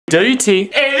WT.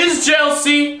 Hey, this is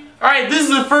JLC. Alright, this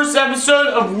is the first episode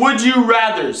of Would You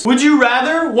Rathers. Would you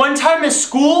rather one time at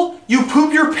school you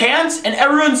poop your pants and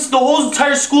the whole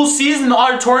entire school sees in the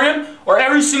auditorium, or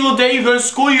every single day you go to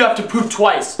school you have to poop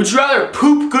twice? Would you rather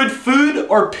poop good food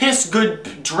or piss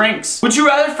good drinks? Would you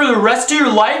rather for the rest of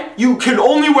your life you could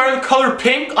only wear the color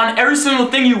pink on every single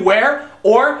thing you wear,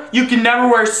 or you can never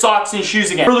wear socks and shoes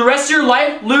again? For the rest of your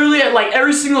life, literally at like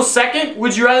every single second,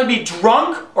 would you rather be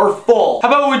drunk or full? How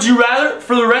about would you rather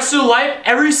for the rest of your life,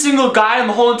 every single guy on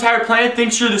the whole entire planet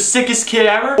thinks you're the sickest kid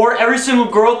ever, or every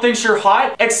single girl thinks you're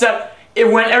hot, except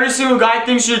when every single guy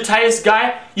thinks you're the tightest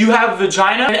guy, you have a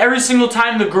vagina, and every single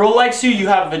time the girl likes you, you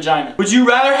have a vagina? Would you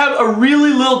rather have a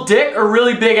really little dick or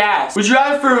really big ass? Would you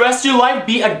rather for the rest of your life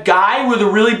be a guy with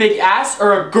a really big ass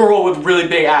or a girl with really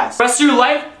big ass? For the rest of your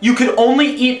life, you could only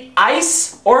eat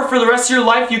ice, or for the rest of your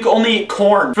life, you could only eat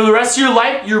corn. For the rest of your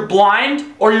life, you're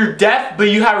blind or you're deaf, but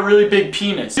you have a really big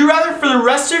penis. Would you rather for the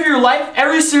rest of your life,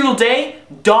 every single day,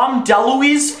 Dom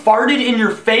DeLuise farted in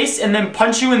your face and then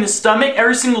punch you in the stomach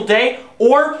every single day,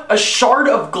 or a shard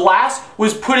of glass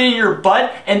was put in your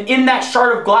butt and in that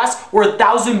shard of glass were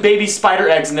 1,000 baby spider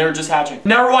eggs and they were just hatching?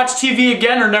 Never watch TV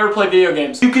again or never play video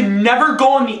games. You could never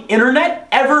go on the internet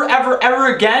ever, ever,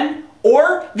 ever again,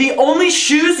 or the only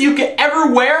shoes you could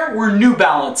ever wear were New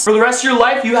Balance. For the rest of your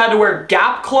life, you had to wear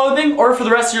Gap clothing, or for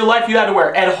the rest of your life, you had to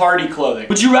wear Ed Hardy clothing.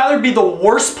 Would you rather be the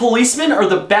worst policeman or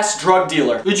the best drug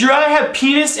dealer? Would you rather have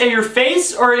penis in your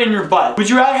face or in your butt? Would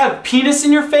you rather have penis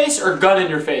in your face or gun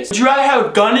in your face? Would you rather have a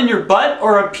gun in your butt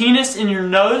or a penis in your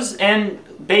nose and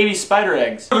baby spider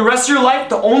eggs? For the rest of your life,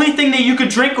 the only thing that you could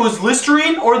drink was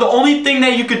Listerine, or the only thing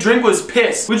that you could drink was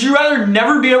piss? Would you rather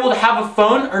never be able to have a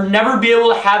phone or never be able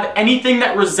to have anything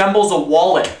that resembles a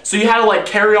wallet? So you had to like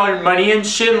carry all your money and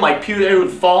shit and like it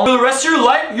would fall. For the rest of your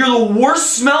life, you're the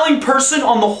worst smelling person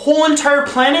on the whole entire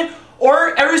planet,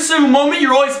 or every single moment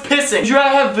you're always pissing? Would you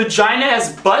rather have vagina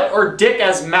as butt or dick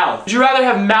as mouth? Would you rather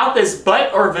have mouth as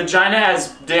butt or vagina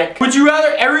as dick? Would you rather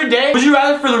would you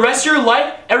rather for the rest of your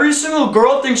life, every single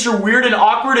girl thinks you're weird and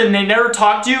awkward and they never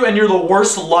talk to you and you're the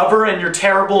worst lover and you're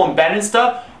terrible in bed and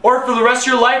stuff? Or for the rest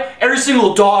of your life, every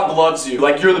single dog loves you,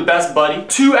 like you're the best buddy?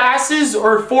 2 asses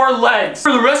or 4 legs?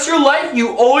 For the rest of your life,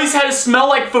 you always had to smell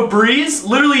like Febreze,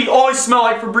 literally always smell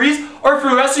like Febreze. Or for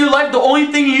the rest of your life, the only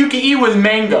thing you could eat was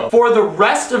mango. For the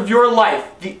rest of your life,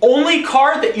 the only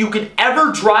car that you could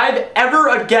ever drive ever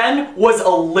again was a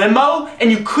limo,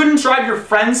 and you couldn't drive your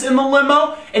friends in the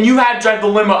limo, and you had to drive the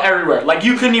limo everywhere. Like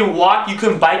you couldn't even walk, you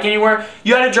couldn't bike anywhere.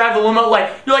 You had to drive the limo,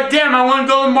 like you're like, damn, I want to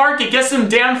go to the market, get some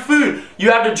damn food. You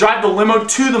have to drive the limo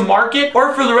to the market.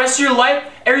 Or for the rest of your life,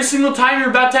 every single time you're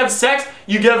about to have sex,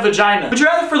 you get a vagina. Would you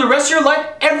rather for the rest of your life,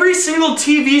 every single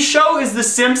TV show is The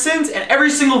Simpsons and every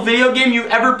single video game you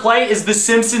ever play is The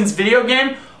Simpsons video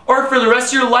game? Or for the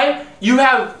rest of your life, you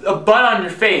have a butt on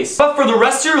your face. But for the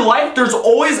rest of your life, there's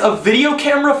always a video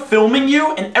camera filming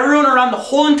you and everyone around the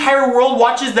whole entire world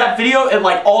watches that video at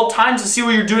like all times to see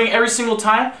what you're doing every single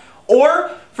time?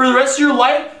 Or for the rest of your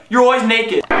life, you're always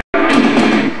naked.